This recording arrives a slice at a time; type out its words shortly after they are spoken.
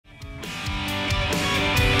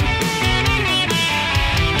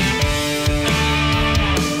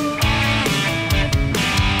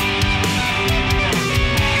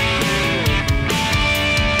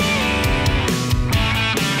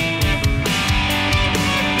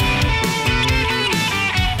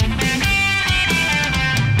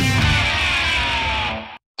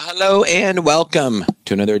Hello and welcome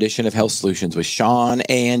to another edition of Health Solutions with Shawn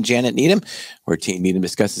and Janet Needham, where Team Needham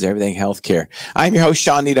discusses everything healthcare. I'm your host,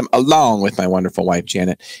 Shawn Needham, along with my wonderful wife,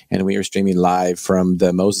 Janet, and we are streaming live from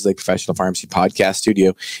the Moses Lake Professional Pharmacy podcast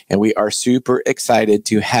studio. And we are super excited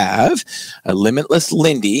to have Limitless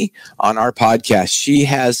Lindy on our podcast. She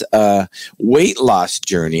has a weight loss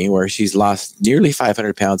journey where she's lost nearly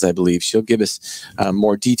 500 pounds, I believe. She'll give us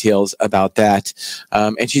more details about that.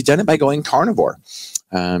 And she's done it by going carnivore.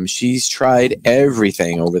 She's tried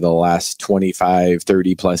everything over the last 25,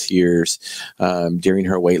 30 plus years during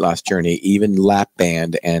her weight loss journey, even lap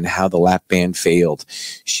band and how the lap band failed.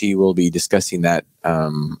 She will be discussing that,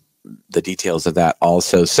 the details of that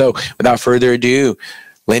also. So without further ado,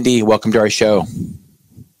 Lindy, welcome to our show.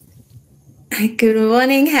 Good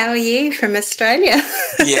morning. How are you from Australia?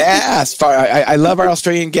 Yes, I love our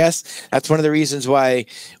Australian guests. That's one of the reasons why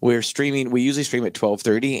we're streaming. We usually stream at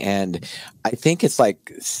 12:30, and I think it's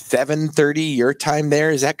like 7:30 your time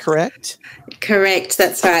there. Is that correct? Correct.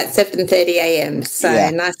 That's right. 7:30 a.m. So yeah.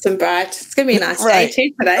 Nice and bright. It's going to be a nice day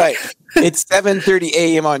too today. Right. It's 7:30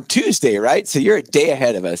 a.m. on Tuesday, right? So you're a day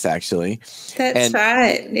ahead of us, actually. That's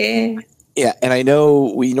right. Yeah. Yeah, and I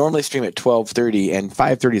know we normally stream at 12:30, and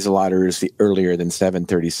 5:30 is a lot earlier than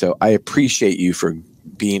 7:30. So I appreciate you for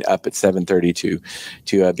being up at 7:30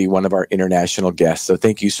 to be one of our international guests. So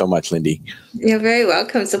thank you so much, Lindy. You're very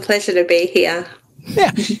welcome. It's a pleasure to be here.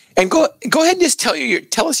 Yeah, and go ahead and just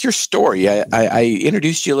tell us your story. I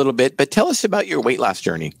introduced you a little bit, but tell us about your weight loss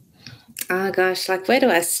journey. Oh gosh, where do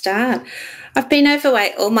I start? I've been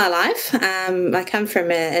overweight all my life. I come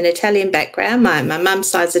from an Italian background. My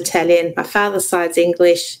mum's side's Italian, my father's side's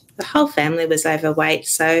English. The whole family was overweight,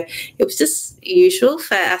 so it was just usual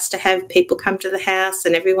for us to have people come to the house,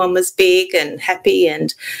 and everyone was big and happy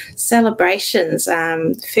and celebrations.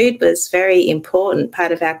 Food was very important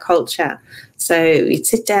part of our culture. So we'd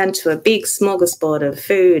sit down to a big smorgasbord of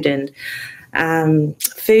food, and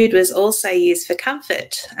food was also used for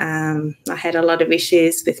comfort. I had a lot of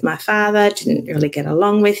issues with my father, didn't really get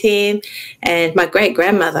along with him. And my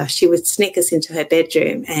great-grandmother, she would sneak us into her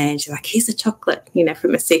bedroom and she's like, here's a chocolate,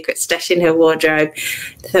 from a secret stash in her wardrobe.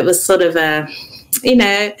 That was sort of her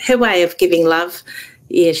way of giving love.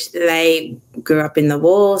 Yes, they grew up in the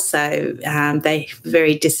war, so they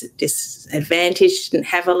very disadvantaged, didn't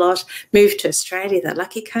have a lot. Moved to Australia, the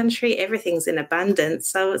lucky country, everything's in abundance.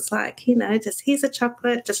 So it's like, just here's a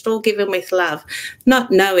chocolate, just all given with love,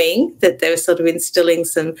 not knowing that they were sort of instilling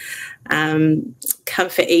some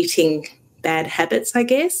comfort eating bad habits, I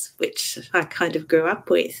guess, which I kind of grew up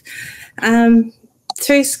with.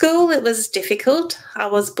 Through school, it was difficult. I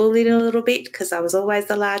was bullied a little bit because I was always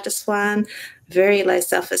the largest one, very low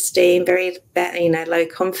self-esteem, very bad, low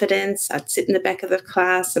confidence. I'd sit in the back of the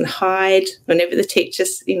class and hide whenever the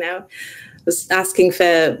teachers, was asking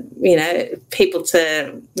for, people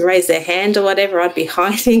to raise their hand or whatever. I'd be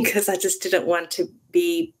hiding because I just didn't want to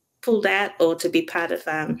be pulled out or to be part of,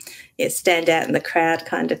 stand out in the crowd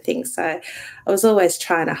kind of thing. So I was always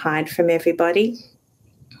trying to hide from everybody.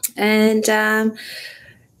 And,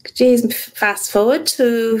 fast forward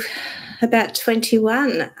to about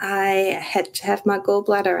 21, I had to have my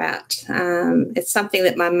gallbladder out. It's something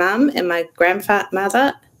that my mum and my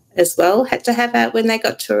grandmother as well had to have out when they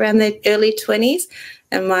got to around their early 20s.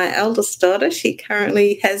 And my eldest daughter, she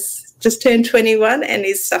currently has just turned 21 and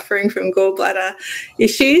is suffering from gallbladder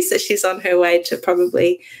issues. So she's on her way to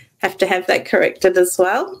probably have to have that corrected as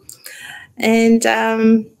well. And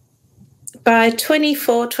by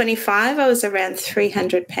 24, 25, I was around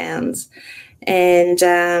 300 pounds and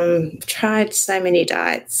tried so many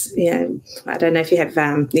diets. I don't know if you have,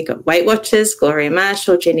 you got Weight Watchers, Gloria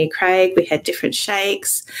Marshall, Jenny Craig. We had different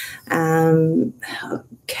shakes,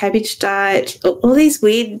 cabbage diet, all these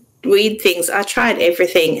weird things. I tried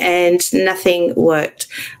everything and nothing worked.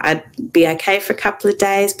 I'd be okay for a couple of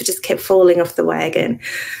days, but just kept falling off the wagon.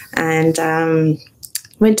 And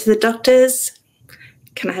went to the doctors.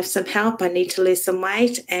 Can I have some help? I need to lose some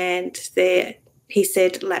weight. And he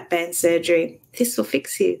said, lap band surgery. This will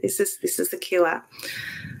fix you. This is the cure.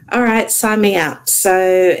 All right, sign me up.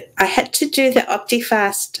 So I had to do the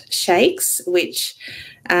OptiFast shakes, which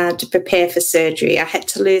to prepare for surgery. I had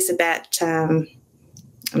to lose about, I'm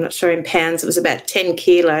not sure in pounds, it was about 10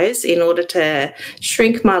 kilos in order to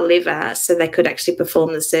shrink my liver so they could actually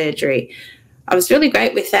perform the surgery. I was really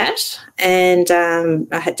great with that, and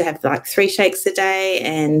I had to have like 3 shakes a day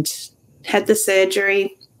and had the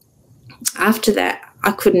surgery. After that,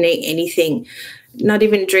 I couldn't eat anything, not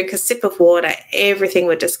even drink a sip of water. Everything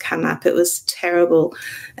would just come up. It was terrible,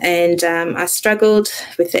 and I struggled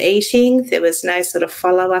with the eating. There was no sort of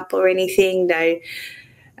follow-up or anything, no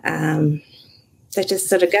they just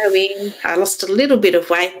sort of go in. I lost a little bit of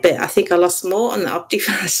weight, but I think I lost more on the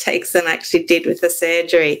Optifast shakes than I actually did with the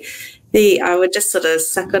surgery. I would just sort of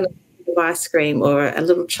suck on a bit of ice cream or a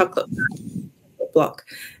little chocolate block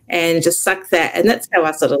and just suck that. And that's how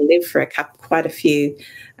I sort of lived for quite a few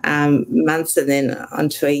months, and then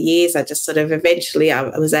onto years. I just sort of eventually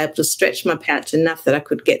I was able to stretch my pouch enough that I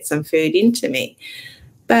could get some food into me.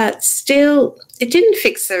 But still, it didn't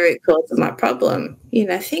fix the root cause of my problem. You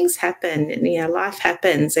know, things happen and, you know, life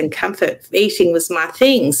happens, and comfort eating was my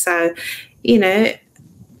thing. So, you know,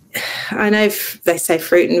 I know they say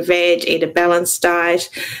fruit and veg, eat a balanced diet,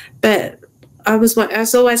 but I was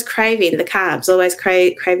always craving the carbs, always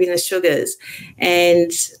craving the sugars.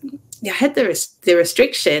 And I had the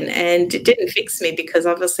restriction, and it didn't fix me because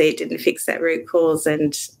obviously it didn't fix that root cause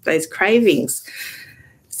and those cravings.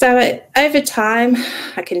 So over time,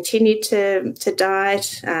 I continued to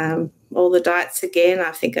diet, all the diets again.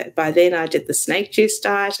 I think by then I did the snake juice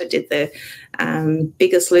diet. I did the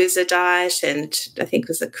Biggest Loser diet, and I think it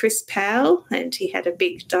was a Chris Powell, and he had a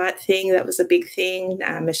big diet thing. That was a big thing.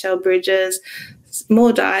 Michelle Bridges,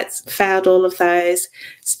 more diets, failed all of those.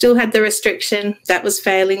 Still had the restriction. That was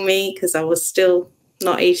failing me because I was still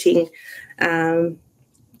not eating. I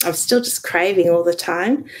was still just craving all the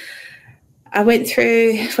time. I went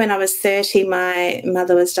through, when I was 30, my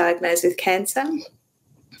mother was diagnosed with cancer,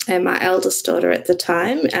 and my eldest daughter at the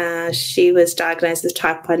time, she was diagnosed with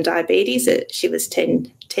type 1 diabetes. She was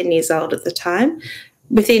 10 years old at the time,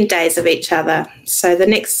 within days of each other. So the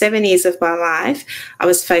next 7 years of my life, I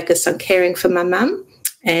was focused on caring for my mum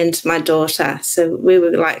and my daughter. So we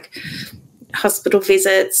were like hospital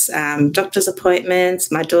visits, doctor's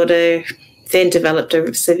appointments. My daughter then developed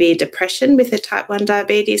a severe depression with her type 1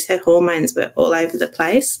 diabetes. Her hormones were all over the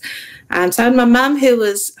place. So my mum, who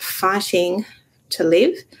was fighting to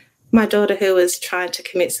live, my daughter, who was trying to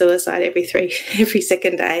commit suicide every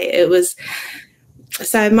second day.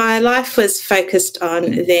 So my life was focused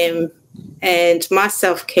on them, and my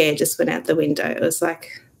self-care just went out the window. It was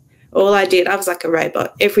like all I did, I was like a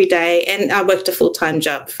robot every day, and I worked a full-time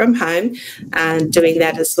job from home doing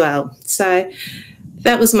that as well. So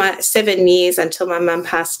that was my 7 years until my mum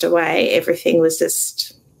passed away. Everything was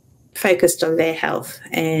just focused on their health,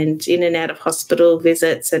 and in and out of hospital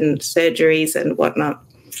visits and surgeries and whatnot.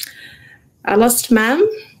 I lost mum.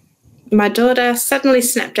 My daughter suddenly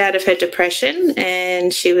snapped out of her depression,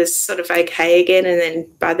 and she was sort of okay again. And then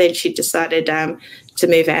by then she decided to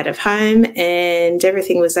move out of home, and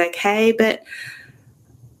everything was okay. But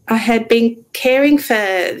I had been caring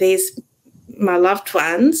for my loved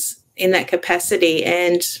ones in that capacity,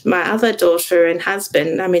 and my other daughter and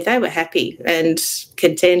husband, I mean, they were happy and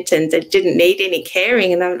content, and they didn't need any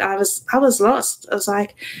caring. And I was lost. I was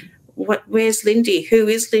like, where's Lindy? Who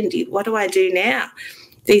is Lindy? What do I do now?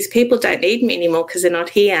 These people don't need me anymore because they're not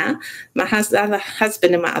here. My other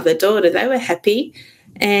husband and my other daughter, they were happy,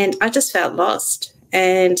 and I just felt lost.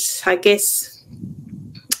 And I guess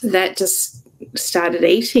that just started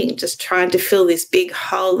eating, just trying to fill this big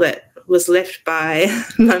hole that was left by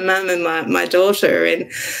my mum and my daughter. And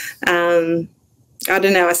I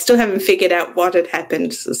don't know, I still haven't figured out what had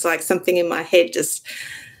happened. It's like something in my head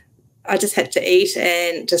I just had to eat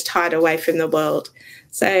and just hide away from the world.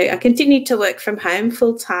 So I continued to work from home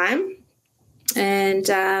full time. And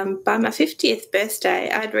by my 50th birthday,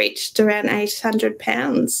 I'd reached around 800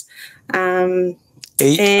 pounds.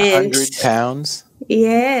 800 pounds?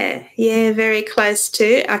 Yeah, very close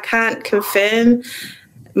to. I can't confirm.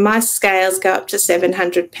 My scales go up to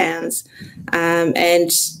 700 pounds.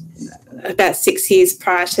 And about 6 years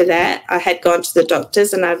prior to that, I had gone to the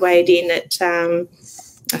doctors, and I weighed in at,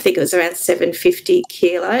 I think it was around 750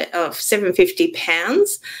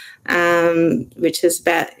 pounds, which is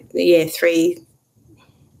about,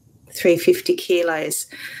 350 kilos.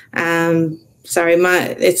 Sorry,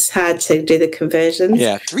 it's hard to do the conversions.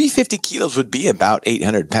 Yeah, 350 kilos would be about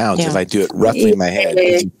 800 pounds if I do it roughly in my head.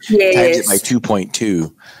 Times it by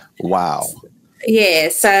 2.2. Wow. Yeah,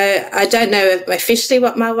 so I don't know officially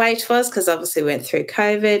what my weight was, because obviously we went through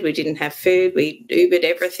COVID. We didn't have food. We Ubered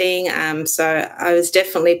everything. So I was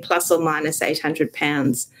definitely plus or minus 800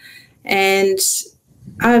 pounds. And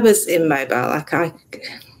I was immobile.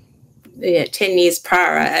 10 years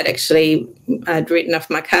prior, I'd written off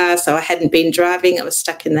my car, so I hadn't been driving. I was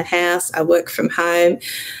stuck in the house. I work from home.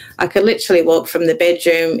 I could literally walk from the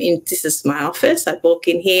bedroom this is my office. I'd walk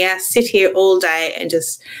in here, sit here all day and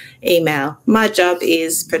just email. My job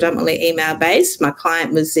is predominantly email-based. My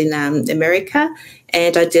client was in America,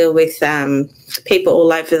 and I deal with people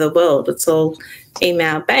all over the world. It's all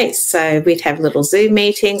email based. So we'd have little Zoom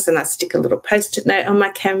meetings and I'd stick a little Post-it note on my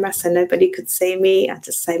camera so nobody could see me. I'd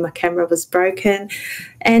just say my camera was broken.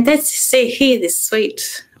 And they'd see here this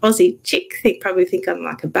sweet Aussie chick, they probably think I'm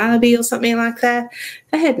like a Barbie or something like that.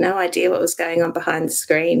 They had no idea what was going on behind the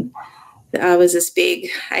screen. I was this big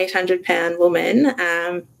 800-pound woman,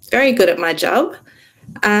 very good at my job,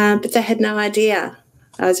 but they had no idea.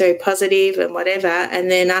 I was very positive and whatever.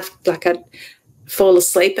 And then after, like, I'd fall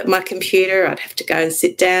asleep at my computer. I'd have to go and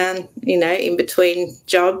sit down, you know, in between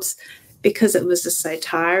jobs because it was just so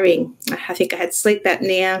tiring. I think I had sleep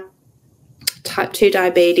apnea, type 2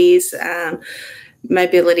 diabetes,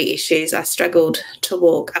 mobility issues. I struggled to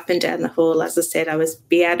walk up and down the hall. As I said, I was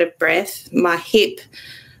be out of breath. My hip,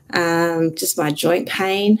 just my joint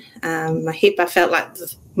pain. My hip, I felt like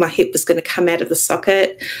my hip was going to come out of the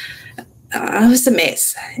socket. I was a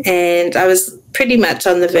mess and I was pretty much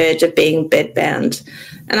on the verge of being bedbound.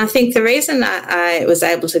 And I think the reason I was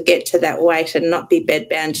able to get to that weight and not be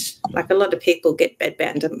bedbound, like a lot of people get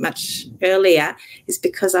bedbound much earlier, is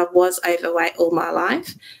because I was overweight all my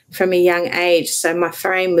life from a young age. So my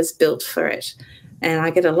frame was built for it. And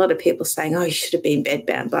I get a lot of people saying, oh, you should have been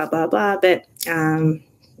bedbound, blah, blah, blah. But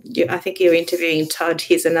I think you're interviewing Todd.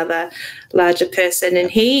 He's another larger person. And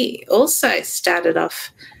he also started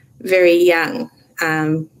off very young,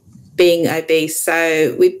 being obese.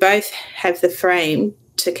 So we both have the frame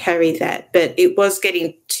to carry that, but it was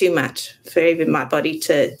getting too much for even my body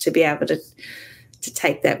to be able to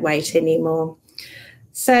take that weight anymore.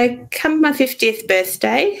 So come my 50th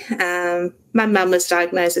birthday, my mum was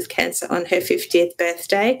diagnosed with cancer on her 50th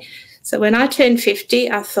birthday. So when I turned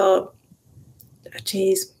 50, I thought, oh,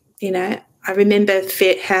 geez, you know, I remember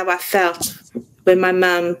how I felt when my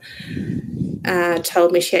mum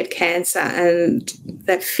told me she had cancer, and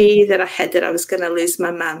that fear that I had that I was going to lose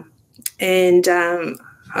my mum. And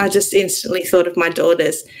I just instantly thought of my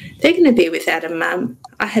daughters. They're going to be without a mum.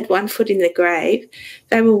 I had one foot in the grave.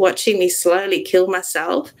 They were watching me slowly kill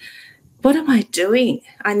myself. What am I doing?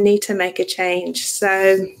 I need to make a change.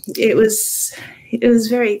 So it was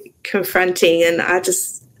very confronting, and I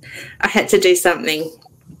had to do something.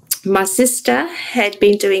 My sister had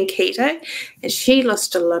been doing keto and she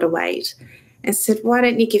lost a lot of weight and said, why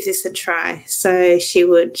don't you give this a try? So she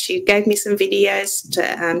gave me some videos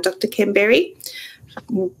to Dr. Kemberry,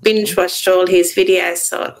 binge watched all his videos,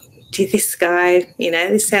 thought, this guy, you know,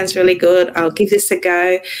 this sounds really good. I'll give this a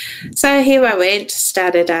go. So here I went,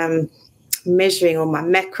 started measuring all my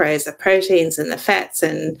macros, the proteins and the fats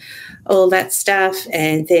and all that stuff,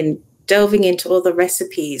 and then delving into all the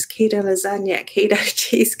recipes, keto lasagna, keto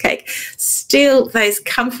cheesecake, still those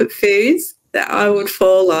comfort foods that I would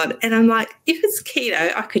fall on. And I'm like, if it's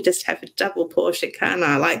keto, I could just have a double portion, can't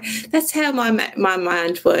I? Like, that's how my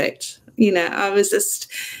mind worked. You know,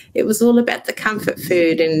 it was all about the comfort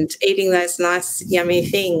food and eating those nice, yummy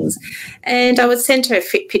things. And I would send her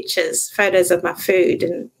pictures, photos of my food,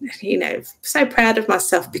 and, you know, so proud of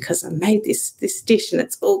myself because I made this dish and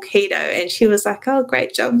it's all keto. And she was like, oh,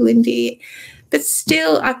 great job, Lindy. But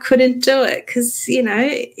still, I couldn't do it because, you know,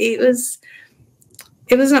 it was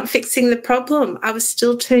not fixing the problem. I was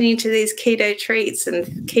still turning to these keto treats and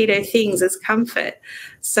keto things as comfort.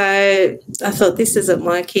 So I thought, this isn't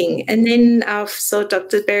working. And then I saw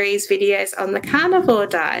Dr. Berry's videos on the carnivore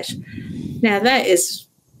diet. Now, that is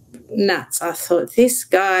nuts. I thought, this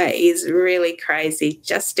guy is really crazy.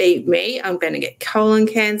 Just eat me. I'm going to get colon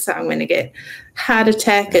cancer. I'm going to get heart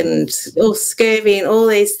attack and all scurvy and all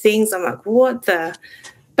these things. I'm like, what the?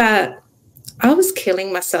 But I was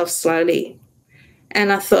killing myself slowly.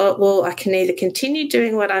 And I thought, well, I can either continue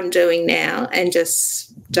doing what I'm doing now and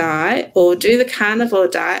just die, or do the carnivore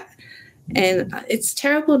diet. And it's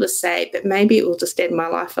terrible to say, but maybe it will just end my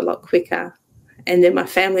life a lot quicker. And then my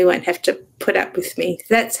family won't have to put up with me.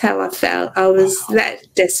 That's how I felt. I was that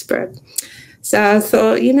desperate. So I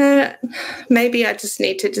thought, you know, maybe I just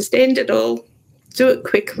need to just end it all, do it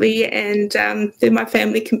quickly, and then my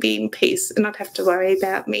family can be in peace and not have to worry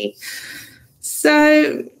about me.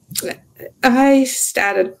 So I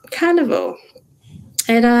started carnivore,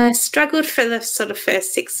 and I struggled for the sort of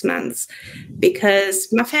first 6 months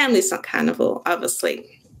because my family's not carnivore,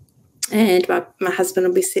 obviously. And my husband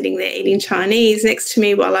will be sitting there eating Chinese next to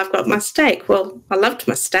me while I've got my steak. Well, I loved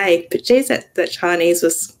my steak, but geez, that Chinese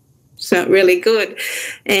was not really good.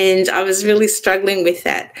 And I was really struggling with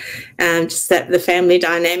that, just that the family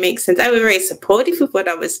dynamics. And they were very supportive of what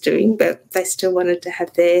I was doing, but they still wanted to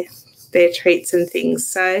have their treats and things.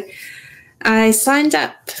 So I signed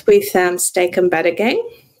up with Steak and Butter Gang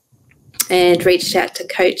and reached out to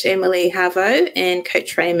Coach Emily Harvo and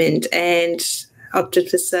Coach Raymond and opted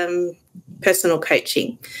for some personal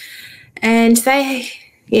coaching. And they,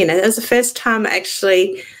 it was the first time I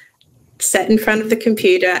actually sat in front of the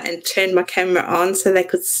computer and turned my camera on so they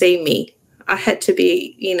could see me. I had to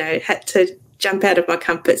be, had to jump out of my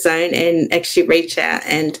comfort zone and actually reach out,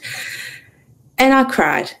 and I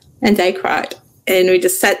cried and they cried. And we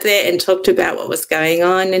just sat there and talked about what was going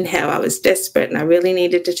on and how I was desperate and I really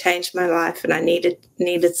needed to change my life and I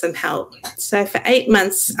needed some help. So for 8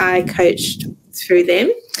 months, I coached through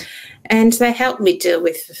them, and they helped me deal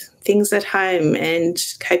with things at home and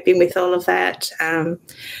coping with all of that,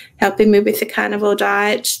 helping me with the carnivore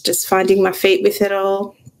diet, just finding my feet with it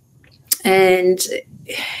all. And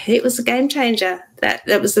it was a game changer.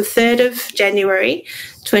 That was the 3rd of January,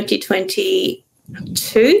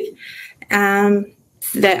 2022.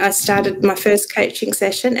 That I started my first coaching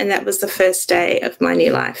session, and that was the first day of my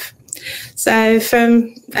new life. So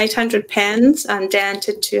from 800 pounds, I'm down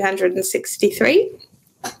to 263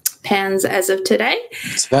 pounds as of today.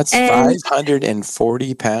 So that's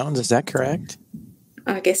 540 pounds. Is that correct?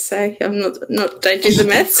 I guess so. I'm not don't do the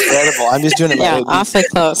maths. Incredible. I'm just doing it. Yeah, awfully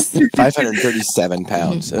close. 537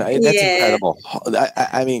 pounds. That's incredible.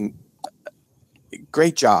 I mean,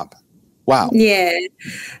 great job. Wow. Yeah.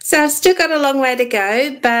 So I've still got a long way to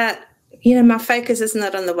go, but, my focus is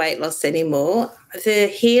not on the weight loss anymore. The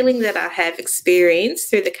healing that I have experienced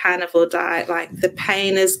through the carnivore diet, like the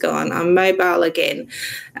pain is gone. I'm mobile again.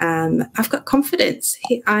 I've got confidence.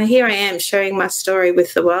 Here I am sharing my story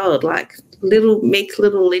with the world, like little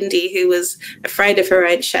Lindy, who was afraid of her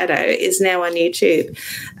own shadow, is now on YouTube.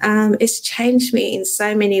 It's changed me in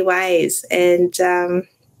so many ways. And,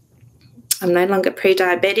 I'm no longer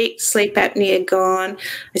pre-diabetic, sleep apnea gone. I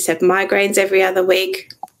just have migraines every other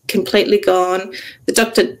week, completely gone. The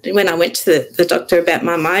doctor, when I went to the doctor about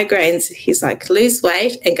my migraines, he's like, lose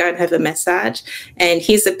weight and go and have a massage. And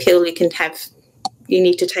here's a pill you can have. You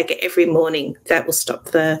need to take it every morning. That will stop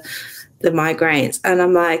the migraines. And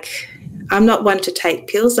I'm like, I'm not one to take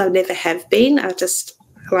pills. I never have been. I just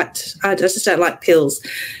don't like pills.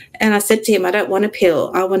 And I said to him, I don't want a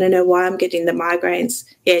pill. I want to know why I'm getting the migraines.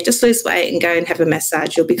 Yeah, just lose weight and go and have a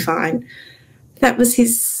massage. You'll be fine. That was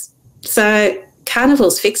his. So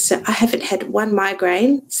carnivore's fixed it. I haven't had one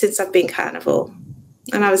migraine since I've been carnivore.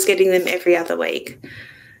 And I was getting them every other week.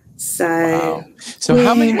 So, wow. So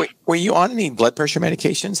how many, were you on any blood pressure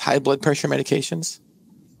medications, high blood pressure medications?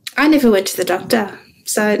 I never went to the doctor.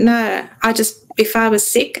 So no, if I was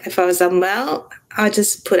sick, if I was unwell, I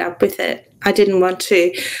just put up with it. I didn't want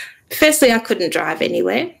to. Firstly, I couldn't drive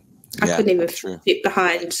anywhere. I couldn't even fit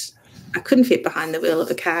behind. I couldn't fit behind the wheel of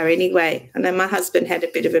a car anyway. And then my husband had a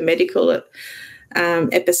bit of a medical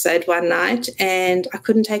episode one night, and I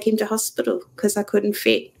couldn't take him to hospital because I couldn't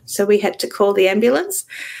fit. So we had to call the ambulance,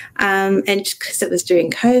 and because it was during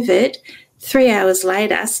COVID, 3 hours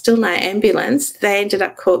later, still no ambulance. They ended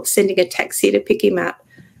up sending a taxi to pick him up.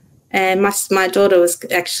 And my daughter was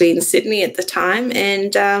actually in Sydney at the time,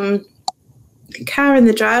 and car in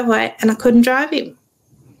the driveway, and I couldn't drive him.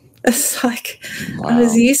 It's like, wow. I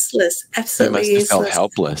was useless, absolutely useless. You must have felt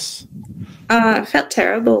helpless. I felt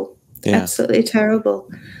terrible, absolutely terrible.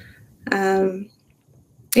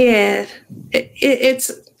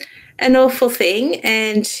 It's an awful thing,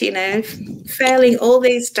 and failing all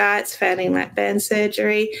these diets, failing lap band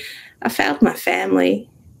surgery, I failed my family.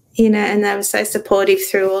 And they were so supportive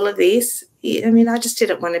through all of this. I mean, I just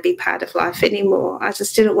didn't want to be part of life anymore. I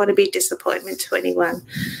just didn't want to be a disappointment to anyone.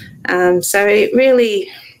 So it really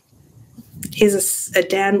is a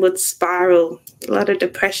downward spiral, a lot of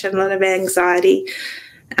depression, a lot of anxiety.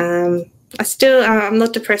 I'm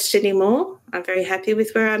not depressed anymore. I'm very happy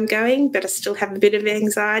with where I'm going, but I still have a bit of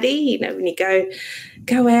anxiety. When you go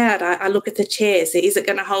out, I look at the chairs. Is it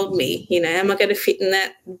going to hold me? Am I going to fit in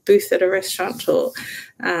that booth at a restaurant? Or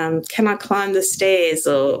can I climb the stairs?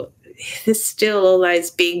 Or there's still all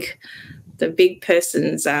those the big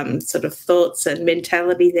person's sort of thoughts and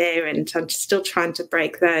mentality there, and I'm still trying to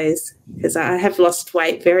break those because I have lost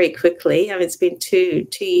weight very quickly. I mean, it's been 2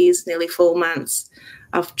 years, nearly 4 months.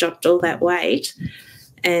 I've dropped all that weight,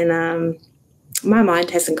 and my mind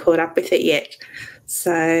hasn't caught up with it yet.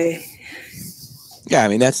 So, yeah, I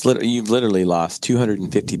mean, you've literally lost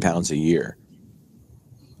 250 pounds a year.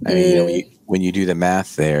 I mean, when you do the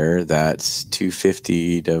math there, that's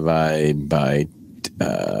 250 divided by,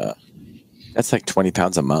 that's like 20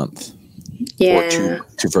 pounds a month. Yeah.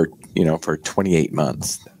 Or for 28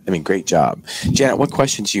 months. I mean, great job. Janet, what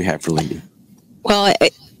questions do you have for Lindy? Well,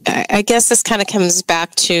 I guess this kind of comes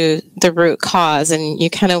back to the root cause, and you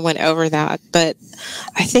kind of went over that. But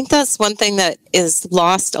I think that's one thing that is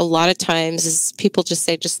lost a lot of times is people just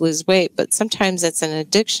say just lose weight, but sometimes it's an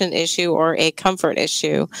addiction issue or a comfort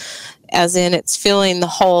issue, as in it's feeling the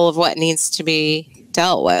whole of what needs to be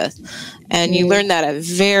dealt with. And you learn that at a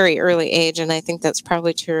very early age, and I think that's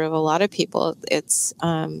probably true of a lot of people. It's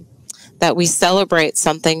that we celebrate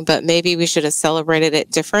something, but maybe we should have celebrated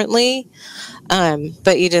it differently.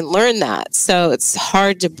 But you didn't learn that. So it's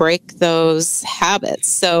hard to break those habits.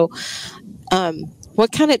 So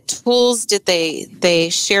what kind of tools did they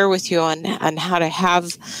share with you on how to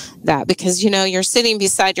have that? Because, you're sitting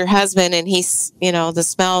beside your husband and he's, the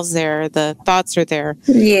smell's there, the thoughts are there.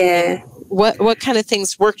 Yeah. What kind of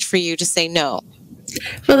things worked for you to say no?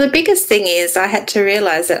 Well, the biggest thing is I had to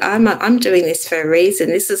realize that I'm doing this for a reason.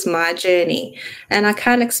 This is my journey, and I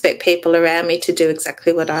can't expect people around me to do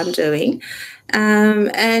exactly what I'm doing.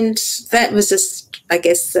 And that was just, I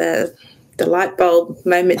guess, the light bulb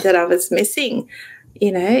moment that I was missing.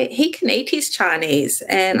 He can eat his Chinese,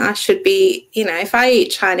 and I should be, if I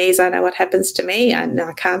eat Chinese, I know what happens to me.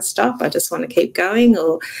 I can't stop. I just want to keep going,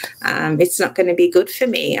 or it's not going to be good for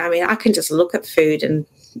me. I mean, I can just look at food and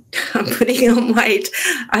I'm putting on weight.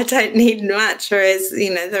 I don't need much, whereas,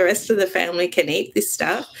 the rest of the family can eat this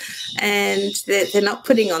stuff and they're not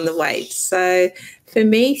putting on the weight. So for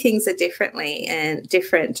me, things are different. And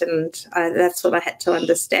that's what I had to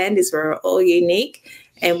understand is we're all unique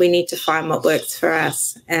and we need to find what works for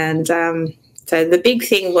us. And so the big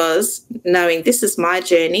thing was knowing this is my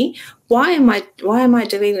journey. Why am I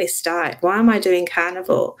doing this diet? Why am I doing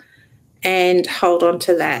carnivore? And hold on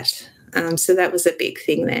to that. So that was a big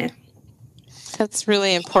thing there. That's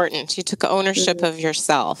really important. You took ownership of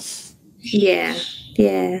yourself. Yeah.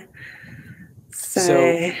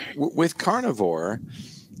 So with carnivore,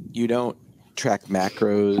 you don't track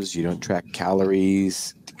macros, you don't track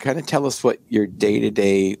calories. Kind of tell us what your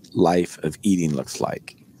day-to-day life of eating looks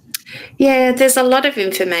like. Yeah, there's a lot of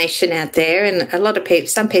information out there, and a lot of people,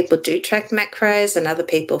 some people do track macros and other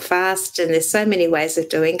people fast, and there's so many ways of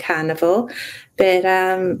doing carnivore, but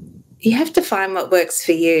you have to find what works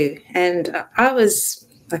for you. And I was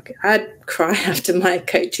like, I'd cry after my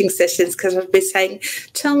coaching sessions because I'd be saying,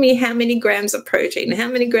 tell me how many grams of protein, how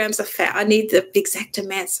many grams of fat. I need the exact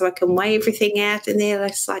amount so I can weigh everything out. And they're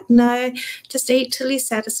just like, no, just eat till you're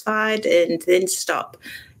satisfied and then stop.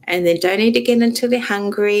 And then don't eat again until you're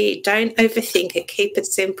hungry. Don't overthink it. Keep it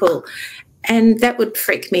simple. And that would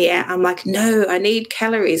freak me out. I'm like, no, I need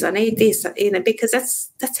calories. I need this, because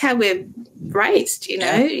that's how we're raised, You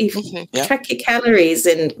track your calories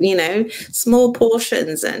and, small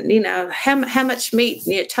portions and, how much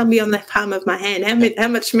meat, tell me on the palm of my hand, how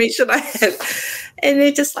much meat should I have? And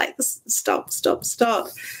they're just like, stop.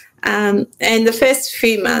 And the first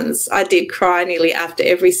few months I did cry nearly after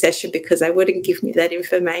every session because they wouldn't give me that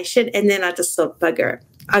information. And then I just thought, bugger it.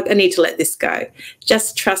 I need to let this go.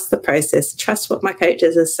 Just trust the process. Trust what my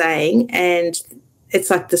coaches are saying. And it's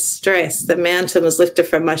like the stress, the mountain was lifted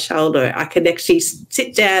from my shoulder. I could actually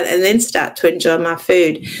sit down and then start to enjoy my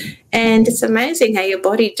food. And it's amazing how your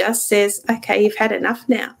body just says, okay, you've had enough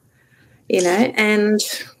now, and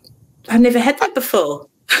I never had that before.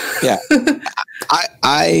 Yeah.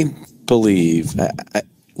 I believe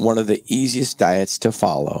one of the easiest diets to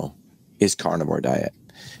follow is carnivore diet.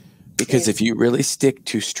 Because if you really stick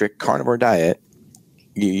to strict carnivore diet,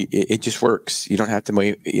 it just works. You don't have to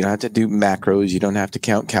do macros. You don't have to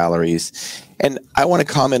count calories. And I want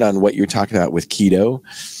to comment on what you're talking about with keto.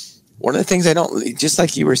 One of the things just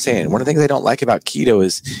like you were saying, one of the things I don't like about keto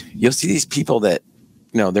is you'll see these people that,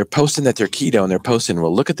 they're posting that they're keto and they're posting,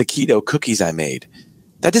 well, look at the keto cookies I made.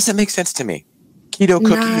 That doesn't make sense to me. Keto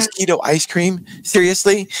cookies, keto ice cream,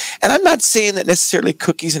 seriously? And I'm not saying that necessarily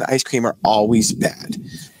cookies and ice cream are always bad.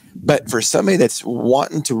 But for somebody that's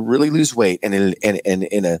wanting to really lose weight and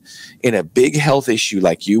in a big health issue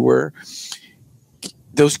like you were,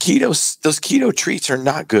 those keto treats are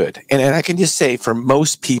not good. And I can just say for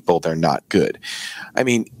most people, they're not good. I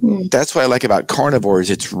mean, that's what I like about carnivore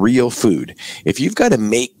is it's real food. If you've got to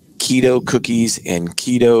make keto cookies and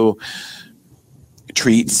keto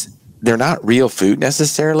treats, they're not real food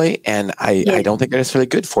necessarily. And I don't think they're necessarily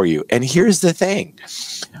good for you. And here's the thing.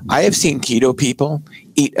 I have seen keto people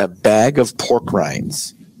eat a bag of pork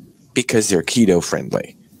rinds because they're keto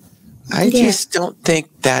friendly. I just don't think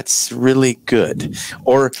that's really good.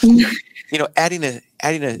 Or, adding a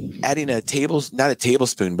not a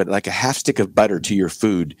tablespoon, but like a half stick of butter to your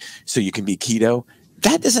food so you can be keto.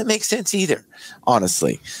 That doesn't make sense either,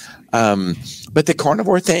 honestly. But the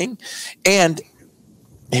carnivore thing, and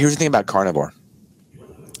here's the thing about carnivore.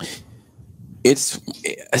 it's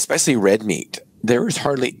especially red meat. There is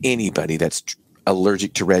hardly anybody that's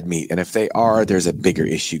allergic to red meat. And if they are, there's a bigger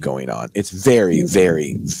issue going on. It's very,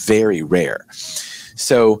 very, very rare.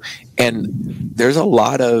 So, and there's a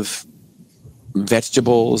lot of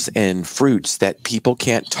vegetables and fruits that people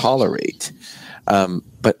can't tolerate.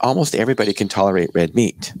 But almost everybody can tolerate red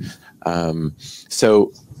meat.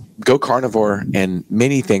 So go carnivore and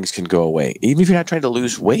many things can go away. Even if you're not trying to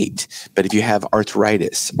lose weight, but if you have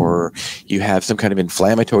arthritis or you have some kind of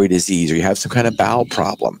inflammatory disease or you have some kind of bowel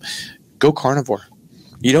problem, go carnivore.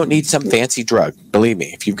 You don't need some fancy drug. Believe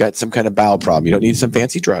me, if you've got some kind of bowel problem, you don't need some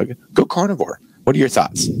fancy drug. Go carnivore. What are your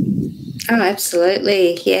thoughts? Oh,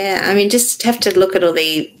 absolutely. Yeah. I mean, just have to look at all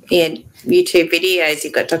the YouTube videos.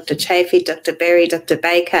 You've got Dr. Chafee, Dr. Berry, Dr.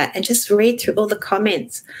 Baker, and just read through all the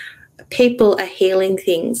comments. People are healing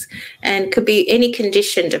things, and could be any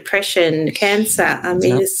condition, depression, cancer. I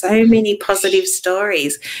mean, there's so many positive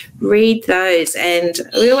stories. Read those, and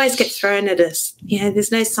we always get thrown at us.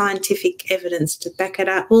 There's no scientific evidence to back it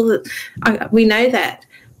up. Well, we know that,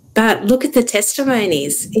 but look at the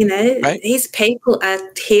testimonies. Right. These people are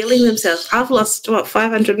healing themselves. I've lost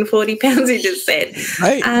 540 pounds. He just said,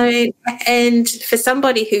 right. And for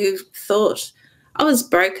somebody who thought I was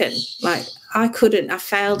broken, like I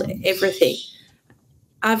failed everything.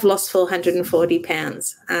 I've lost 440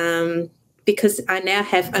 pounds because I now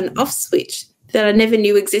have an off switch that I never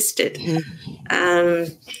knew existed.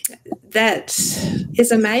 That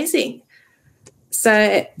is amazing.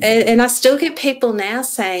 So, and I still get people now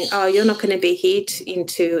saying, oh, you're not going to be here in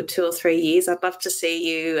 2 or 3 years. I'd love to see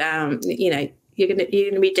you, you're going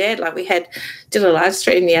to be dead. Like we did a live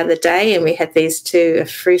stream the other day, and we had these two, a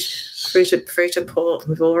fruitiporian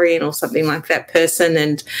or something like that person,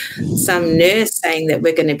 and some nurse saying that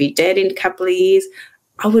we're going to be dead in a couple of years.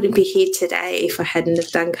 I wouldn't be here today if I hadn't have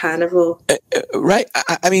done carnivore. Right.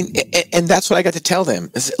 I mean, and that's what I got to tell them.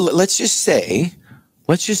 Let's just say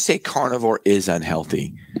carnivore is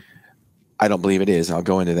unhealthy. I don't believe it is. I'll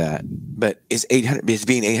go into that. But is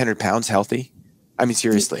being 800 pounds healthy? I mean,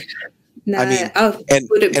 seriously. No, I mean,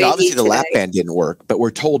 and obviously the lap band didn't work, but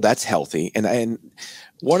we're told that's healthy. And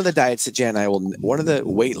one of the diets that one of the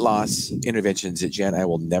weight loss interventions that Jan and I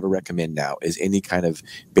will never recommend now is any kind of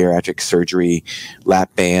bariatric surgery,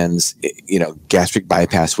 lap bands, gastric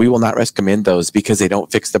bypass. We will not recommend those because they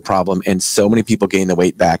don't fix the problem. And so many people gain the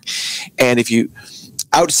weight back. And if you,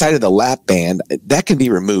 outside of the lap band, that can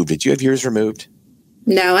be removed. Did you have yours removed?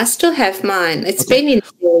 No, I still have mine. It's been in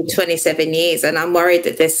 27 years, and I'm worried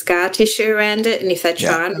that there's scar tissue around it, and if they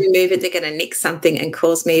try and remove it, they're going to nick something and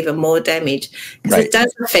cause me even more damage. Because it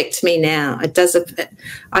does affect me now.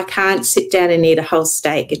 I can't sit down and eat a whole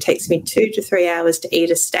steak. It takes me 2 to 3 hours to eat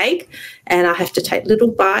a steak, and I have to take little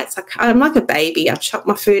bites. I'm like a baby. I chop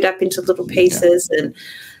my food up into little pieces, and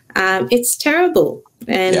it's terrible.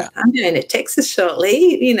 And I'm going to Texas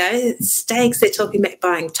shortly, steaks. They're talking about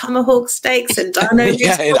buying tomahawk steaks and dino.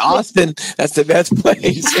 In Austin, that's the best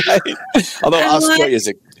place, right? Although Australia's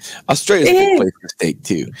a good place for steak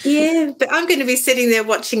too. Yeah, but I'm going to be sitting there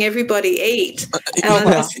watching everybody eat. And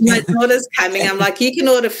my daughter's coming. I'm like, you can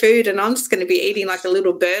order food, and I'm just going to be eating like a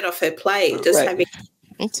little bird off her plate, just having.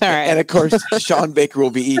 It's all right. And of course, Shawn Baker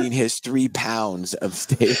will be eating his 3 pounds of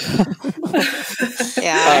steak.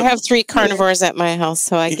 I have 3 carnivores at my house,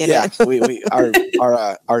 so I get it.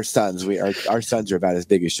 Our sons are about as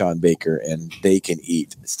big as Shawn Baker, and they can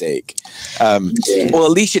eat steak. Well,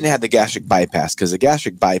 at least you didn't have the gastric bypass, because the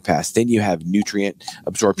gastric bypass, then you have nutrient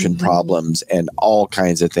absorption problems and all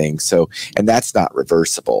kinds of things. So, and that's not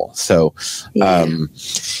reversible. So, and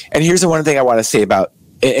here's the one thing I want to say about.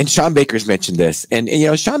 And Shawn Baker's mentioned this. And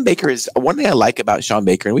Shawn Baker is one thing I like about Shawn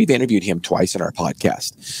Baker, and we've interviewed him twice on our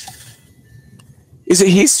podcast, is that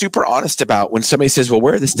he's super honest about when somebody says, well,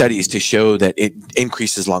 where are the studies to show that it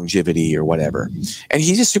increases longevity or whatever? And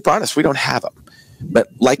he's just super honest. We don't have them. But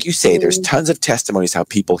like you say, there's tons of testimonies how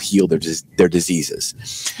people heal their diseases.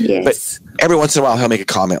 Yes. But every once in a while, he'll make a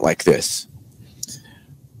comment like this.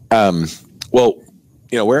 Well,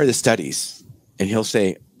 where are the studies? And he'll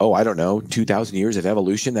say, oh, I don't know, 2,000 years of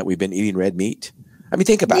evolution that we've been eating red meat. I mean,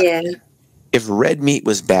 think about it. If red meat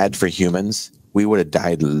was bad for humans, we would have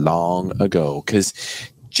died long ago, because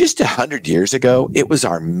just 100 years ago, it was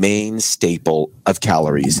our main staple of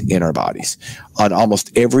calories in our bodies on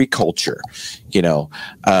almost every culture,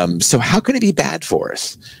 So how can it be bad for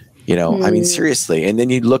us? I mean, seriously. And then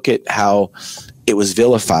you look at how it was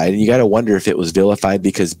vilified, and you got to wonder if it was vilified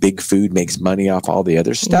because big food makes money off all the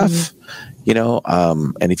other stuff.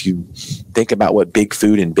 And if you think about what big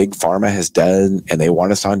food and big pharma has done, and they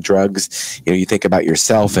want us on drugs, you think about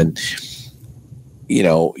yourself, and you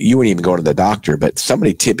know, you wouldn't even go to the doctor, but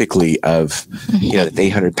somebody typically of, you know,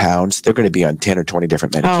 800 pounds, they're going to be on 10 or 20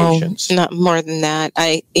 different medications. Oh, not more than that.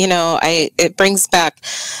 It brings back,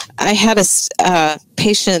 I had a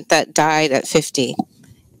patient that died at 50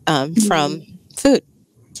 from food.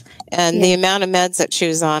 And the amount of meds that she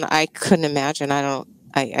was on, I couldn't imagine.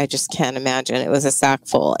 I just can't imagine. It was a sack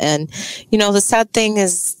full. And, you know, the sad thing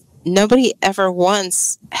is nobody ever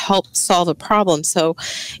once helped solve a problem. So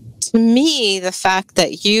to me, the fact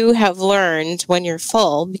that you have learned when you're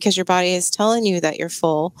full, because your body is telling you that you're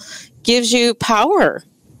full, gives you power.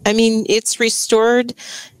 I mean, it's restored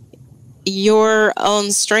your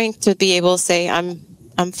own strength to be able to say,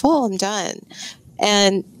 I'm full, I'm done.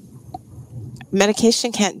 And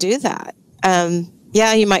medication can't do that.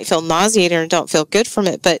 Yeah, you might feel nauseated or don't feel good from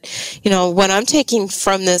it. But, you know, what I'm taking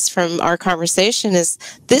from our conversation is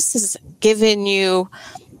this is giving you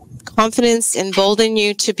confidence, embolden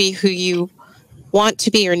you to be who you want to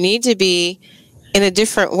be or need to be in a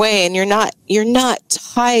different way. And you're not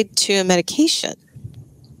tied to a medication.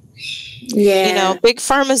 Yeah. You know, Big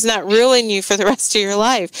Pharma's not ruling you for the rest of your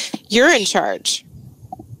life. You're in charge.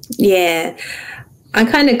 Yeah. I'm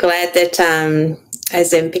kind of glad that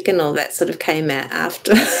Ozempic and all that sort of came out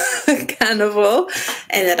after Carnivore,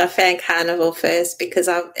 and that I found Carnivore first, because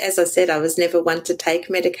as I said, I was never one to take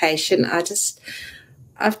medication.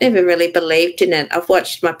 I've never really believed in it. I've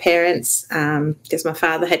watched my parents, because my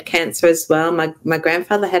father had cancer as well. My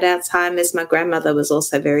grandfather had Alzheimer's. My grandmother was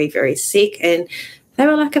also very, very sick, and they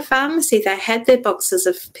were like a pharmacy. They had their boxes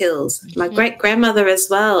of pills. My great-grandmother as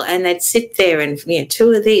well, and they'd sit there and, you know,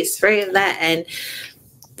 2 of these, 3 of that, and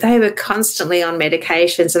they were constantly on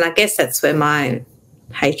medications. And I guess that's where my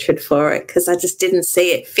hatred for it, because I just didn't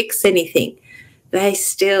see it fix anything. They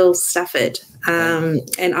still suffered, and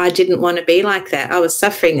I didn't want to be like that. I was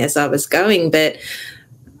suffering as I was going, but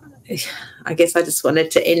I guess I just wanted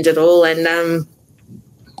to end it all, and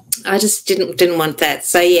I just didn't want that.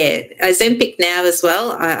 So, yeah, Ozempic now as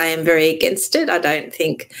well, I am very against it. I don't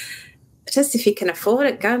think, just if you can afford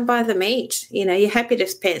it, go and buy the meat. You know, you're happy to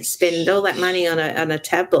spend all that money on a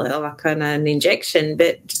tablet or like on an injection,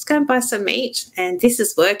 but just go and buy some meat. And this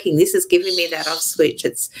is working. This is giving me that off switch.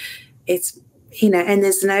 It's you know, and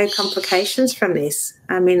there's no complications from this.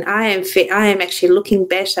 I mean, I am fit. I am actually looking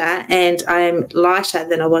better, and I am lighter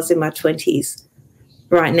than I was in my 20s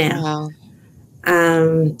right now. Wow.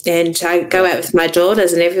 And I go out with my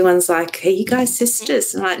daughters, and everyone's like, "Are you guys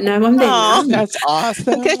sisters?" I'm like, "No, I'm their mum." That's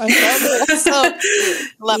awesome. I love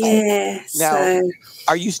it. Love it. Now,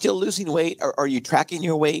 are you still losing weight, or are you tracking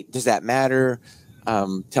your weight? Does that matter?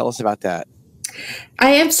 Tell us about that.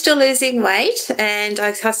 I am still losing weight, and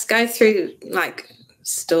I just go through like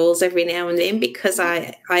stalls every now and then because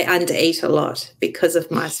I undereat a lot because of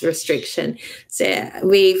my restriction. So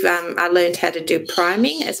I learned how to do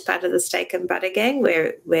priming as part of the Steak and Butter Gang,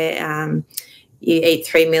 where you eat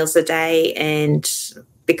 3 meals a day, and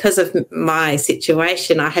because of my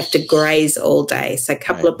situation, I have to graze all day. So a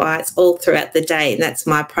couple of bites all throughout the day, and that's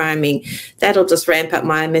my priming. That'll just ramp up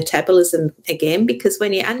my metabolism again, because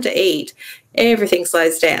when you undereat, everything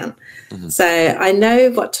slows down. So I know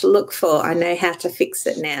what to look for. I know how to fix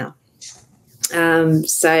it now.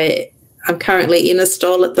 So I'm currently in a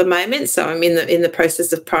stall at the moment, so I'm in the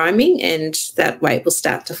process of priming, and that weight will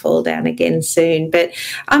start to fall down again soon. But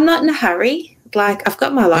I'm not in a hurry. Like, I've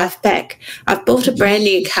got my life back. I've bought a brand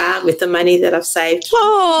new car with the money that I've saved.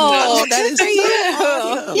 Oh, that is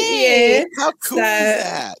awesome. Yeah. How cool is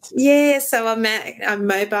that? Yeah, so I'm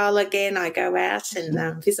mobile again. I go out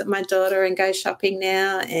and visit my daughter and go shopping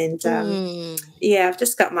now. And, yeah, I've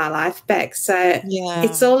just got my life back. So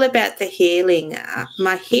it's all about the healing.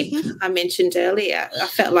 My hip, I mentioned earlier, I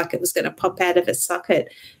felt like it was going to pop out of its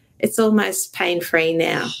socket. It's almost pain-free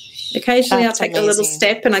now. Occasionally I'll take a little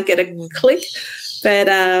step and I get a click, but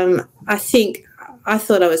I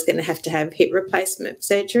thought I was going to have hip replacement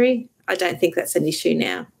surgery. I don't think that's an issue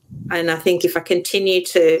now. And I think if I continue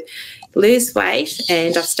to lose weight,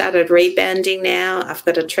 and I've started rebounding now, I've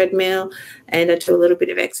got a treadmill and I do a little bit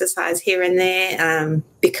of exercise here and there,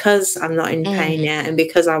 because I'm not in pain now and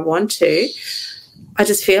because I want to, I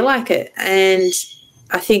just feel like it. And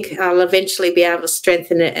I think I'll eventually be able to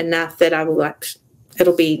strengthen it enough that I will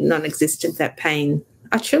it'll be non-existent, that pain.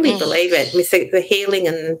 I truly believe it with the healing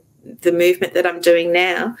and the movement that I'm doing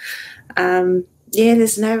now.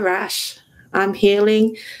 There's no rush. I'm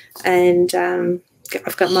healing, and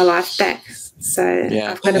I've got my life back. So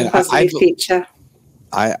I've got a positive future.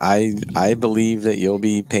 I believe that you'll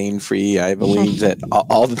be pain-free. I believe that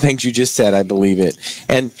all the things you just said, I believe it.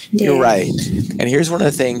 And you're right. And here's one of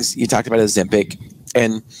the things you talked about, Ozempic.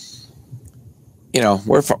 And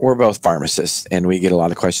we're both pharmacists, and we get a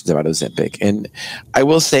lot of questions about Ozempic. And I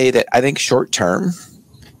will say that I think short term,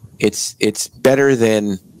 it's better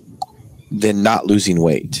than not losing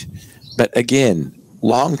weight. But again,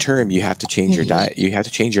 long term, you have to change your diet. You have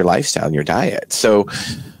to change your lifestyle and your diet. So,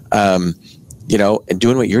 and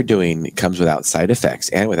doing what you're doing comes without side effects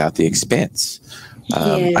and without the expense.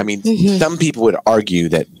 I mean, some people would argue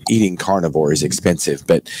that eating carnivore is expensive,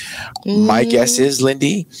 but my guess is,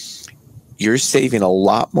 Lindy, you're saving a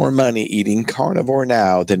lot more money eating carnivore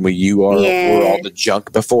now than were all the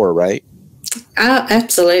junk before, right? Oh,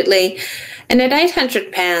 absolutely. And at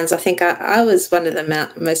 800 pounds, I think I was one of the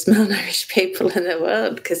most malnourished people in the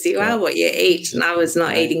world, because you are what you eat, and I was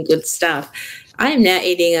not eating good stuff. I am now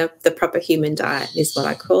eating the proper human diet, is what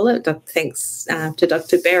I call it, thanks to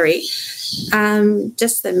Dr. Berry.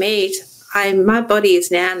 Just the meat, my body is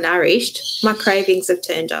now nourished. My cravings have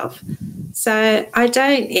turned off. So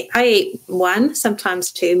I eat one,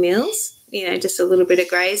 sometimes 2 meals, just a little bit of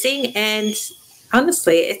grazing. And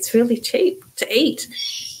honestly, it's really cheap to eat.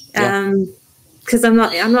 Because I'm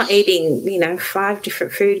not eating, 5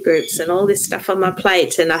 different food groups and all this stuff on my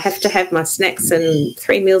plate, and I have to have my snacks and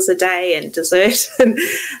 3 meals a day and dessert. And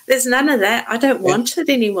there's none of that. I don't want it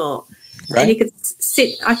anymore. Right. And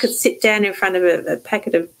I could sit down in front of a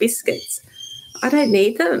packet of biscuits. I don't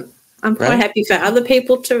need them. I'm quite happy for other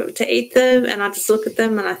people to eat them, and I just look at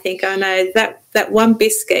them and I think, oh no, that one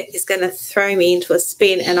biscuit is going to throw me into a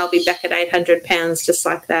spin, and I'll be back at 800 pounds just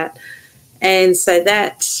like that. And so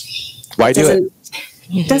that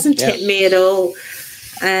doesn't tempt me at all.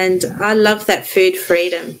 And I love that food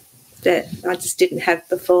freedom that I just didn't have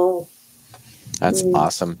before. That's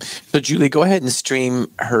awesome. So Julie, go ahead and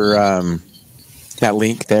stream her that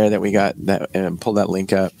link there that we got, and pull that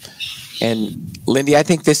link up. And Lindy, I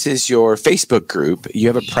think this is your Facebook group. You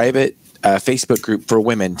have a private Facebook group for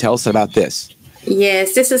women. Tell us about this.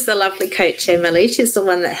 Yes, this is the lovely coach Emily. She's the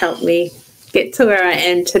one that helped me get to where I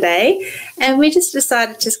am today. And we just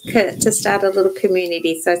decided to start a little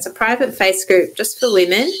community. So it's a private face group just for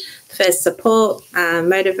women, for support,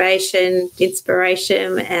 motivation,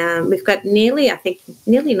 inspiration. We've got nearly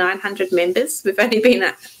 900 members. We've only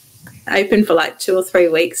been open for like 2 or 3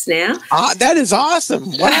 weeks now. That is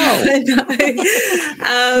awesome. Wow.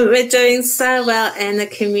 We're doing so well, and the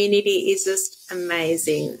community is just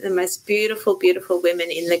amazing. The most beautiful, beautiful women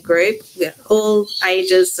in the group, with all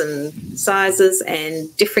ages and sizes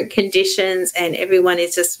and different conditions, and everyone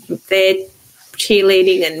is just there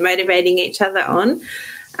cheerleading and motivating each other on.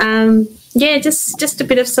 Just a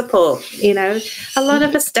bit of support. A lot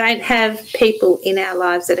of us don't have people in our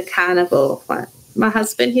lives that are carnivore. Like my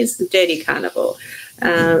husband, he's the dirty carnivore.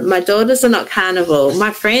 My daughters are not carnivore.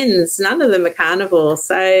 My friends, none of them are carnivore.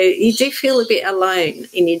 So you do feel a bit alone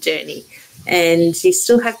in your journey. And you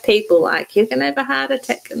still have people like, you're going to have a heart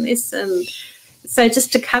attack and this. And so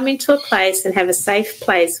just to come into a place and have a safe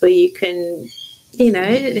place where you can,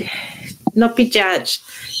 not be judged.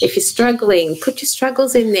 If you're struggling, put your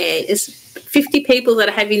struggles in there. There's 50 people that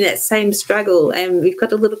are having that same struggle, and we've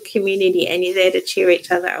got a little community, and you're there to cheer each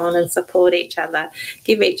other on and support each other,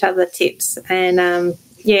 give each other tips. And,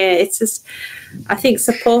 it's just, I think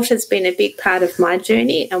support has been a big part of my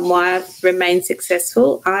journey and why I've remained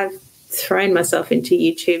successful. I've thrown myself into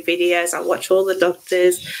YouTube videos. I watch all the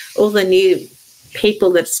doctors, all the new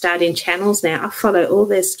people that are starting channels now. I follow all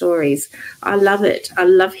their stories. I love it. I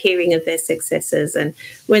love hearing of their successes. And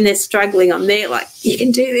when they're struggling, I'm there like, you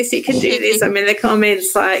can do this, you can do this. I mean, the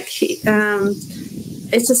comments, like,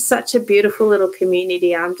 it's just such a beautiful little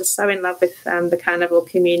community. I'm just so in love with the carnivore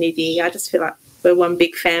community. I just feel like we're one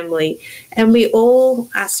big family, and we all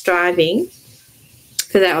are striving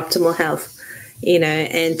for that optimal health,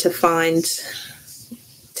 and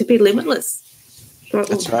to be limitless.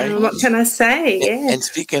 That's right. What can I say? Yeah. And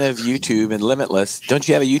speaking of YouTube and Limitless, don't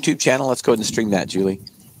you have a YouTube channel? Let's go ahead and stream that, Julie.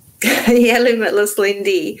 Yeah, Limitless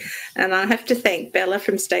Lindy. And I have to thank Bella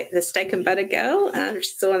from the Steak and Butter Girl.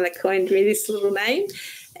 She's the one that coined me this little name.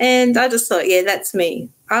 And I just thought, that's me.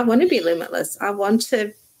 I want to be limitless. I want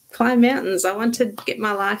to climb mountains. I want to get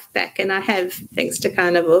my life back. And I have, thanks to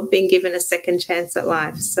Carnivore, been given a second chance at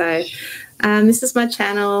life. So this is my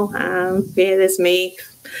channel. There's me.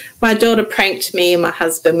 My daughter pranked me and my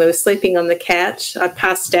husband. We were sleeping on the couch. I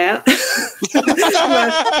passed out.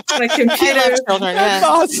 my computer.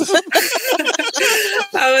 Awesome.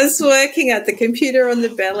 I was working at the computer on the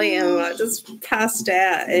belly, and I just passed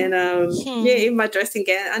out. And in my dressing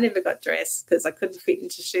gown, I never got dressed because I couldn't fit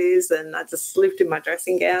into shoes, and I just lived in my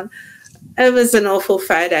dressing gown. It was an awful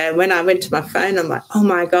photo. When I went to my phone, I'm like, oh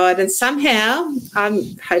my God. And somehow,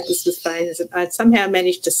 I'm hopeless with phones. I somehow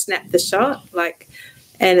managed to snap the shot,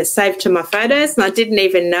 and it's saved to my photos, and I didn't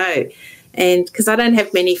even know. And because I don't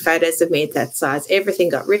have many photos of me at that size, everything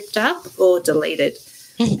got ripped up or deleted.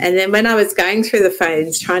 And then when I was going through the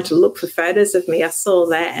phones trying to look for photos of me, I saw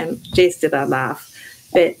that, and geez, did I laugh.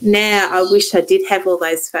 But now I wish I did have all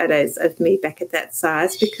those photos of me back at that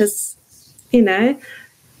size, because, you know,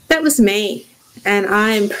 that was me. And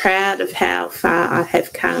I am proud of how far I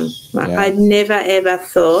have come. Like, I never, ever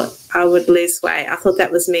thought I would lose weight. I thought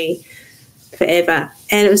that was me forever.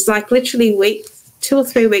 And it was like literally 2 or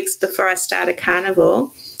 3 weeks before I started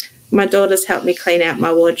Carnivore, my daughters helped me clean out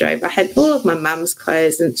my wardrobe. I had all of my mum's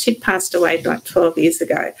clothes, and she'd passed away like 12 years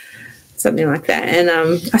ago, something like that. And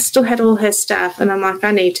I still had all her stuff, and I'm like,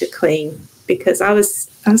 I need to clean, because I was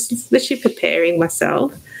literally preparing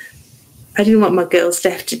myself. I didn't want my girls to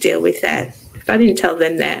have to deal with that. If I didn't tell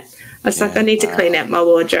them that, I was like, I need to clean out my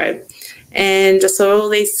wardrobe. And I saw all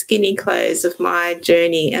these skinny clothes of my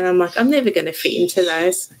journey, and I'm like, I'm never going to fit into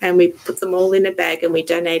those. And we put them all in a bag, and we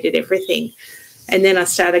donated everything. And then I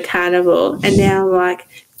started Carnivore, and now I'm like,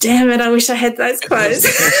 damn it, I wish I had those clothes.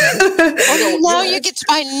 Now you get to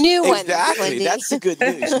buy new ones. Exactly. Lindy. That's the good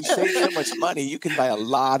news. You save so much money, you can buy a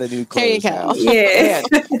lot of new clothes. There you go. Now. Yeah.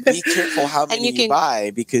 And be careful how many you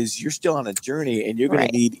buy, because you're still on a journey, and you're going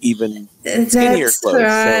to need even skinnier clothes.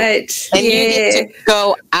 Right. So. And you get to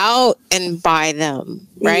go out and buy them,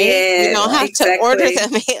 right? Yeah, you don't have to order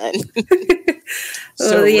them in.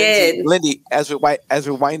 So, Lindy, as we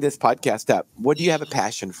wind this podcast up, what do you have a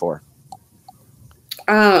passion for?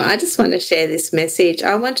 Oh, I just want to share this message.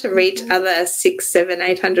 I want to reach other 600, 700,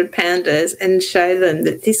 800 pounders and show them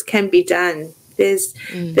that this can be done.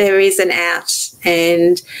 There is an out,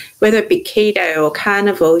 and whether it be keto or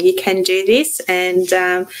carnivore, you can do this. And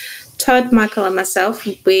Todd, Michael, and myself,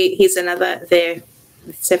 he's another there,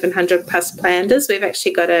 700 plus pounders. We've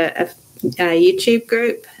actually got a YouTube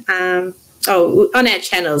group. On our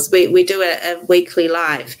channels, we do a weekly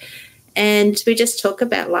live, and we just talk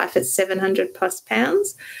about life at 700 plus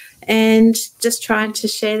pounds, and just trying to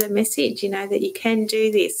share the message, you know, that you can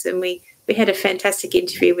do this. And we had a fantastic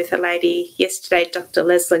interview with a lady yesterday, Dr.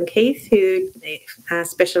 Leslyn Keith, who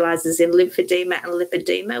specialises in lymphedema and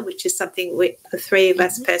lipedema, which is something the three of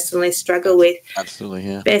us personally struggle with. Absolutely,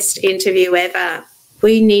 yeah. Best interview ever.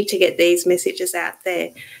 We need to get these messages out there.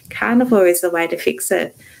 Carnivore is the way to fix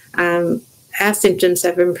it. Our symptoms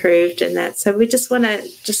have improved, and that. So we just want to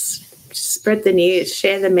just spread the news,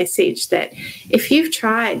 share the message that if you've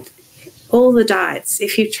tried all the diets,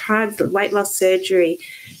 if you've tried the weight loss surgery,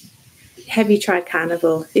 have you tried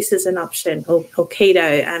Carnivore? This is an option, or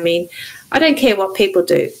keto. I mean, I don't care what people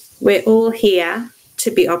do. We're all here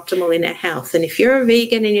to be optimal in our health. And if you're a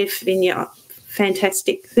vegan and you're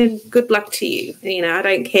fantastic, then good luck to you. You know, I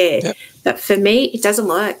don't care. Yep. But for me, it doesn't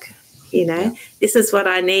work. You know, this is what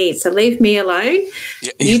I need. So leave me alone.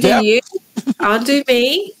 You do you. I'll do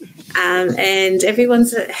me. And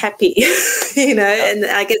everyone's happy, you know, and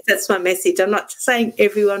I guess that's my message. I'm not saying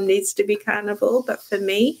everyone needs to be carnivore, but for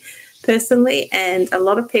me personally, and a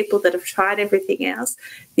lot of people that have tried everything else,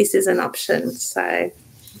 this is an option. So,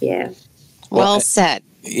 yeah. Well said.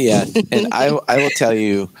 Yeah. And I will tell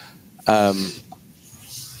you,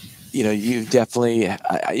 you know, you definitely,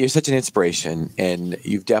 you're such an inspiration, and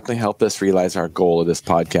you've definitely helped us realize our goal of this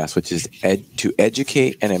podcast, which is to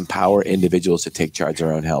educate and empower individuals to take charge of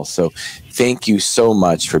their own health. So thank you so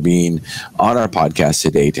much for being on our podcast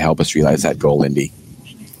today to help us realize that goal, Lindy.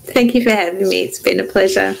 Thank you for having me. It's been a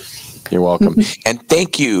pleasure. You're welcome. And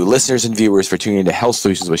thank you, listeners and viewers, for tuning into Health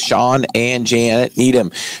Solutions with Shawn and Janet Needham.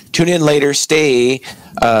 Tune in later. Stay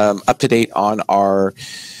up to date on our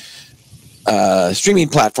streaming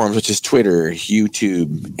platforms, which is Twitter,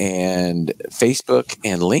 YouTube, and Facebook,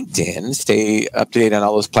 and LinkedIn. Stay up to date on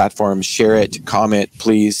all those platforms. Share it, comment,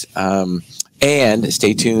 please. And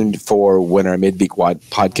stay tuned for when our midweek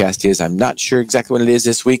podcast is. I'm not sure exactly when it is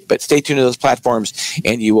this week, but stay tuned to those platforms,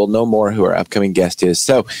 and you will know more who our upcoming guest is.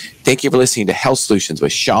 So thank you for listening to Health Solutions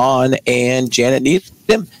with Shawn and Janet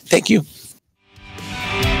Needham. Thank you.